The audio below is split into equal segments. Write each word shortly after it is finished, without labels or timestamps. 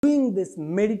doing this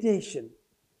meditation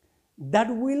that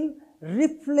will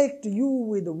reflect you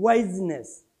with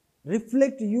wiseness,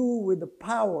 reflect you with the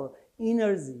power,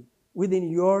 energy within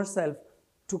yourself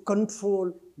to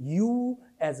control you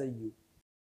as a you.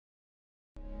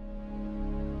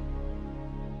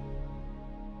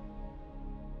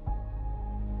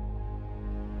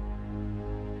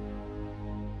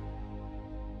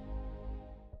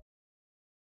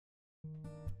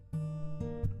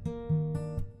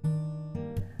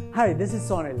 Hi, this is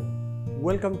Sonil.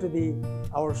 Welcome to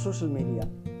our social media.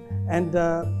 And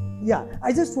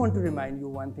I just want to remind you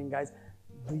one thing, guys.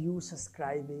 Do you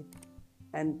subscribe it?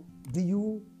 And do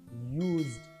you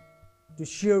use to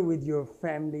share with your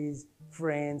families,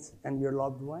 friends, and your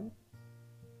loved one?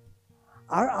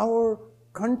 Are our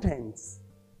contents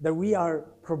that we are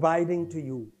providing to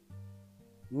you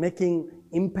making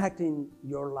impact in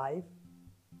your life?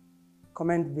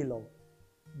 Comment below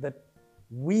that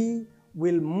we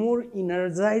will more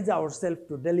energize ourselves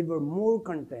to deliver more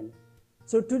content.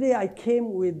 So today I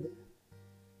came with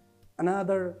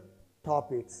another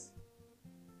topics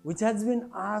which has been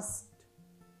asked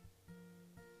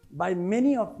by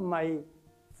many of my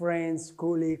friends,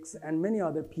 colleagues, and many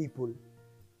other people.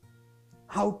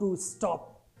 How to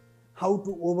stop, how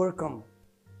to overcome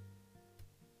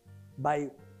by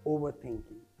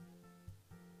overthinking.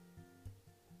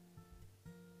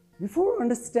 Before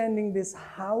understanding this,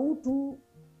 how to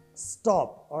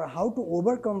stop or how to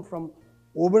overcome from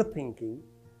overthinking,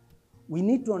 we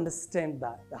need to understand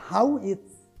that how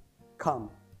it's come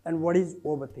and what is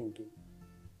overthinking.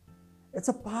 It's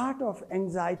a part of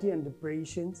anxiety and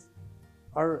depressions,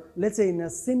 or let's say in a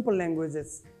simple language,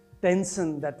 it's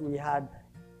tension that we had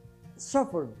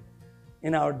suffered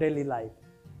in our daily life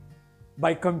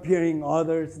by comparing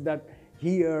others, that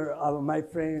here are my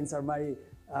friends or my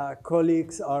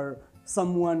colleagues or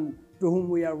someone to whom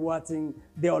we are watching,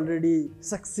 they already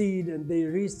succeed and they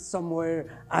reach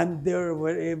somewhere, I'm there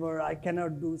wherever, I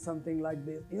cannot do something like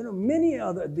this. Many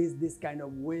other this kind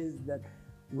of ways that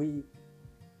we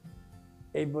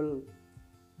able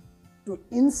to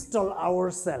install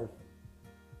ourselves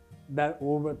that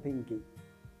overthinking.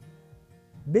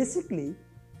 Basically,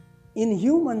 in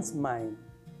humans' mind,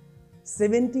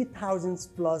 70,000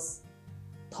 plus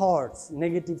thoughts,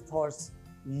 negative thoughts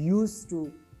used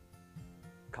to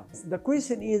come. The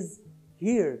question is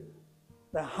here,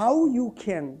 how you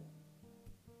can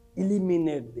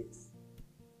eliminate this.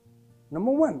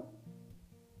 Number one,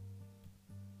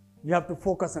 you have to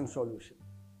focus on solution,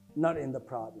 not in the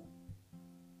problem.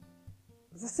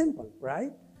 It's simple,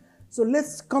 right? So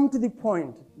let's come to the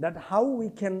point that how we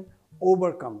can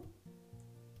overcome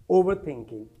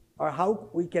overthinking or how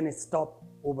we can stop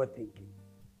overthinking.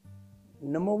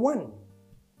 Number one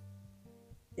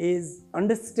is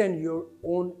understand your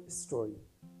own story.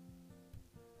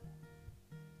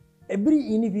 Every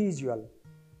individual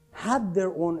had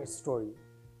their own story.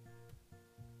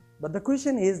 But the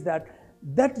question is that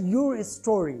your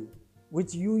story,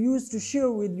 which you used to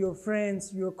share with your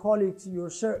friends, your colleagues,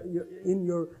 in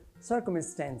your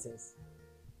circumstances,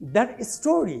 that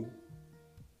story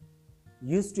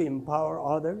used to empower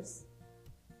others.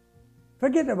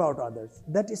 Forget about others.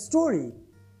 That story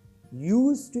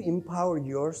used to empower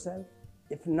yourself.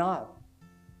 If not,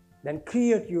 then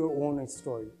create your own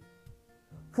story.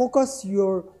 Focus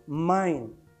your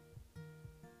mind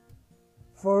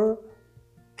for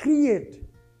create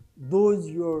those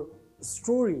your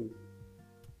story,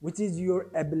 which is your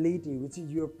ability,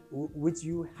 which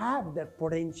you have that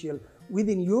potential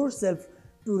within yourself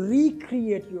to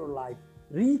recreate your life,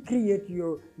 recreate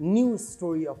your new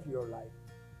story of your life.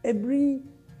 Every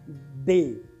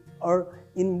day, or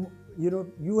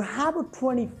you have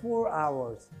 24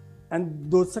 hours, and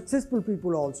those successful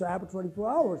people also have 24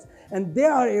 hours, and they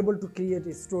are able to create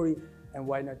a story, and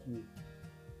why not you?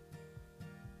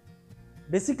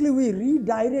 Basically, we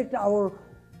redirect our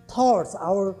thoughts,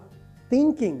 our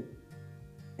thinking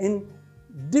in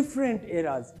different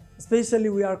eras. Especially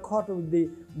we are caught with the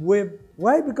web.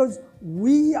 Why? Because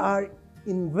we are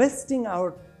investing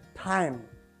our time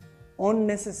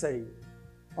unnecessary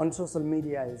on social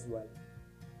media as well.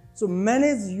 So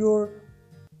manage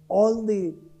all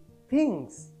the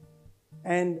things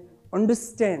and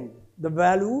understand the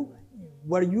value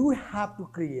what you have to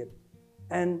create.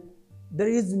 And there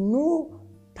is no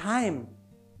time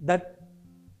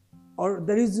or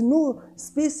there is no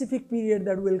specific period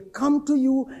that will come to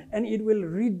you and it will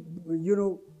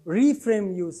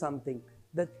reframe you something.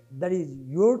 That is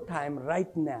your time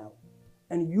right now.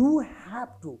 And you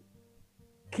have to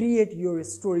create your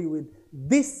story with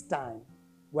this time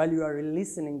while you are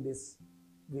listening this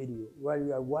video, while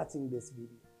you are watching this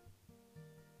video.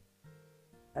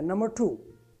 And number two,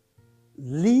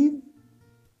 live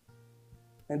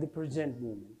in the present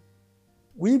moment.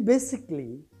 We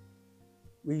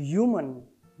human,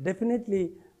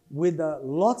 definitely with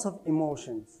lots of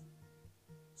emotions.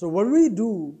 So what we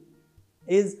do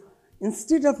is,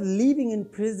 instead of living in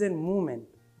present moment,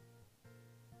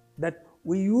 that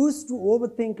we used to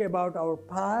overthink about our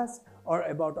past or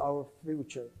about our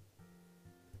future.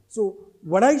 So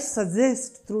what I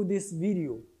suggest through this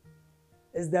video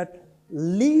is that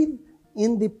live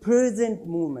in the present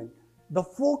moment. The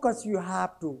focus you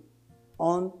have to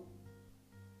on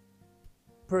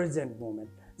present moment.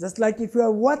 Just like if you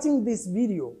are watching this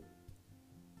video,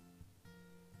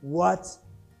 watch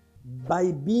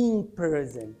by being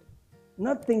present,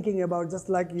 not thinking about just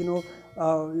like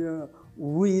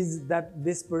who is that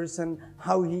this person,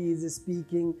 how he is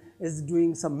speaking, is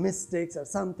doing some mistakes or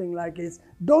something like this.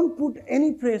 Don't put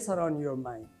any pressure on your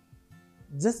mind.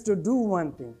 Just to do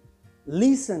one thing,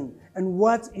 listen and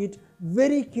watch it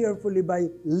very carefully by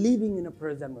living in a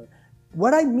present moment.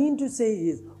 What I mean to say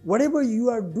is, whatever you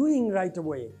are doing right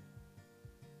away,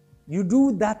 you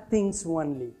do that things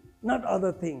only, not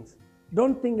other things.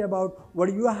 Don't think about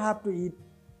what you have to eat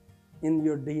in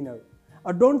your dinner,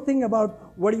 or don't think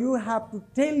about what you have to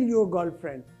tell your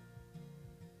girlfriend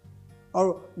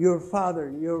or your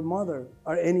father, your mother,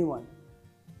 or anyone.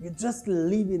 You just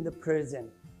live in the present.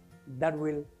 That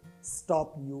will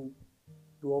stop you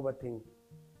to overthink.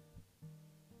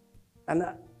 And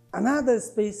another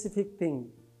specific thing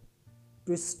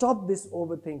to stop this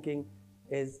overthinking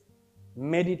is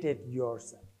meditate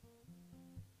yourself.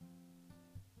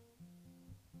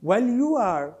 While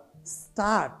you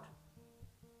start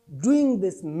doing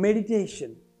this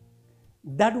meditation,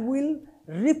 that will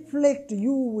reflect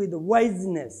you with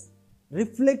wiseness,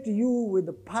 reflect you with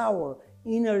the power,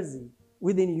 energy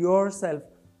within yourself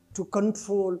to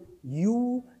control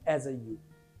you as a you.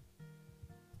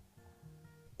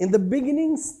 In the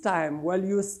beginning's time, while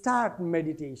you start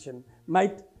meditation,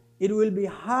 it will be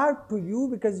hard to you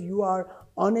because you are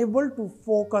unable to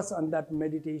focus on that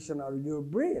meditation or your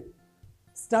breath.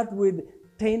 Start with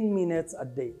 10 minutes a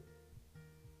day.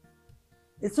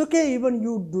 It's okay even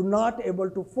you do not able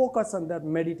to focus on that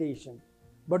meditation,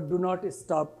 but do not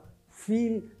stop.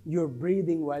 Feel your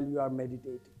breathing while you are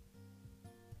meditating.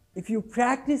 If you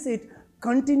practice it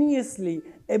continuously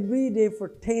every day for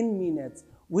 10 minutes,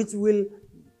 which will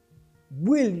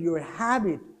build your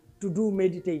habit to do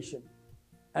meditation.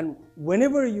 And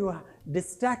whenever you are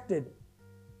distracted,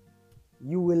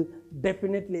 you will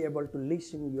definitely able to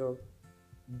listen your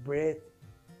breath,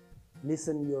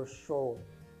 listen your soul,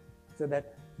 so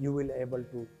that you will able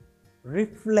to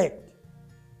reflect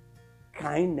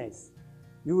kindness.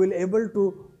 You will able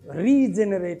to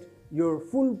regenerate your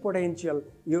full potential,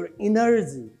 your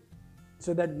energy,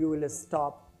 so that you will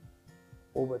stop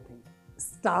overthinking.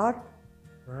 Start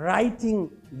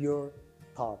writing your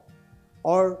thought,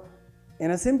 or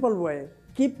in a simple way,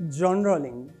 keep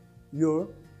journaling your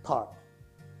thought.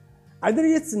 Either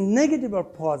it's negative or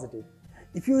positive.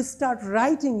 If you start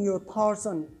writing your thoughts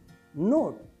on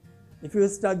note, if you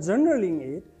start journaling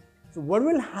it, so what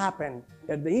will happen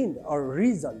at the end, or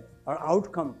result or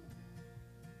outcome,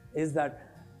 is that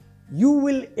you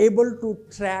will able to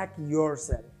track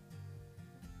yourself.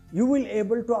 You will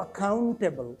able to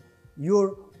accountable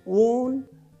your own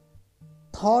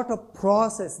thought of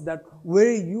process, that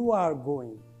where you are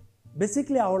going.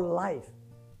 Basically, our life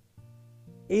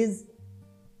is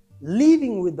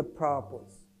living with the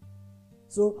purpose.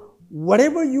 So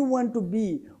whatever you want to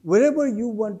be, wherever you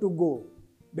want to go,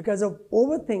 because of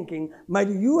overthinking, might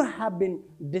you have been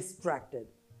distracted.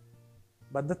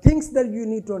 But the things that you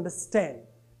need to understand,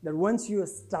 that once you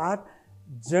start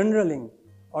journaling,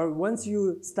 or once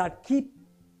you start keep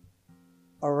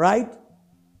or write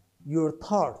your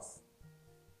thoughts,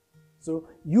 so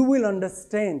you will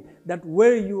understand that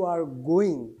where you are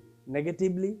going,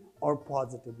 negatively or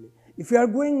positively. If you are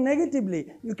going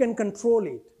negatively, you can control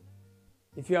it.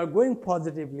 If you are going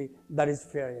positively, that is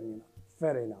fair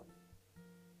enough.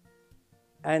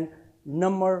 And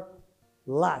number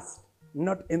last,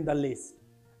 not in the least,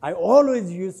 I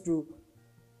always used to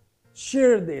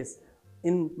share this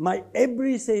in my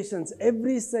every sessions,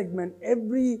 every segment,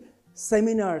 every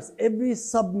seminars, every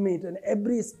summit, and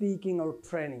every speaking or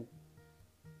training.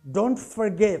 Don't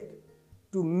forget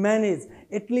to manage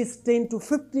at least 10 to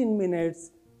 15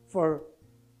 minutes for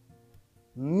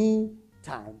me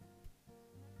time,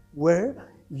 where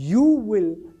you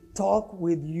will talk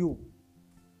with you.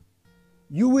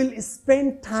 You will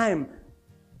spend time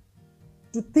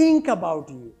to think about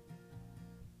you.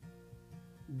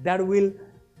 That will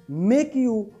make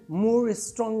you more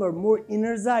stronger, more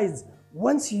energized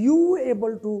Once you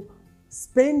able to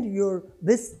spend your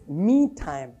this me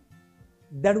time,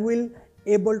 that will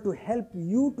able to help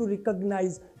you to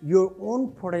recognize your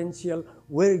own potential,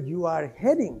 where you are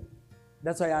heading.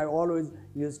 That's why I always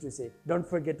used to say, don't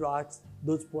forget to ask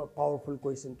those powerful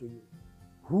questions to you.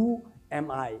 Who am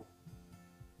I?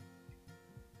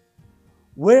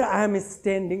 Where I am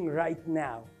standing right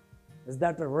now, is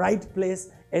that the right place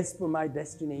as per my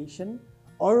destination?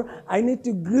 Or I need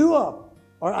to grow up,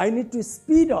 or I need to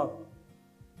speed up?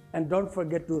 And don't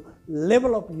forget to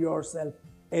level up yourself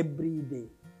every day.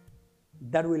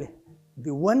 That will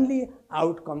the only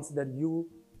outcomes that you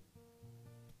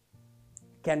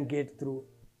can get through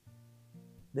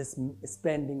this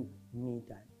spending me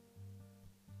time.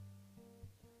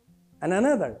 And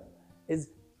another is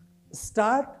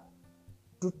start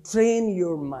to train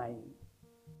your mind.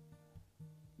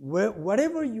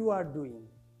 Whatever you are doing,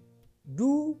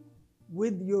 do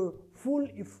with your full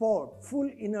effort, full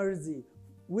energy,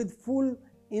 with full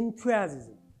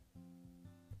enthusiasm,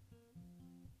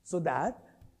 so that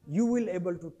you will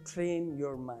able to train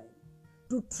your mind.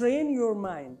 To train your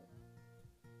mind,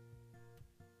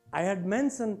 I had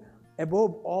mentioned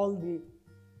above all the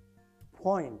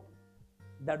point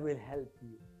that will help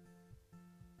you.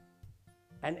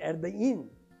 And at the end,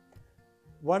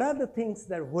 what are the things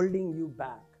that are holding you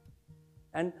back?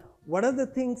 And what are the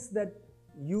things that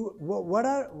what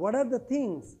are the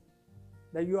things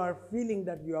that you are feeling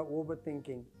that you are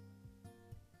overthinking?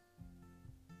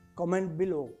 Comment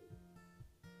below.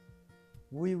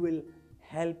 We will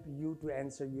help you to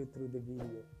answer you through the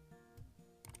video.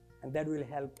 And that will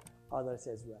help others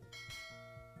as well.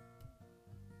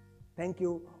 Thank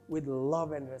you with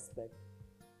love and respect.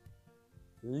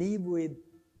 Live with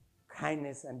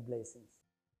kindness and blessings.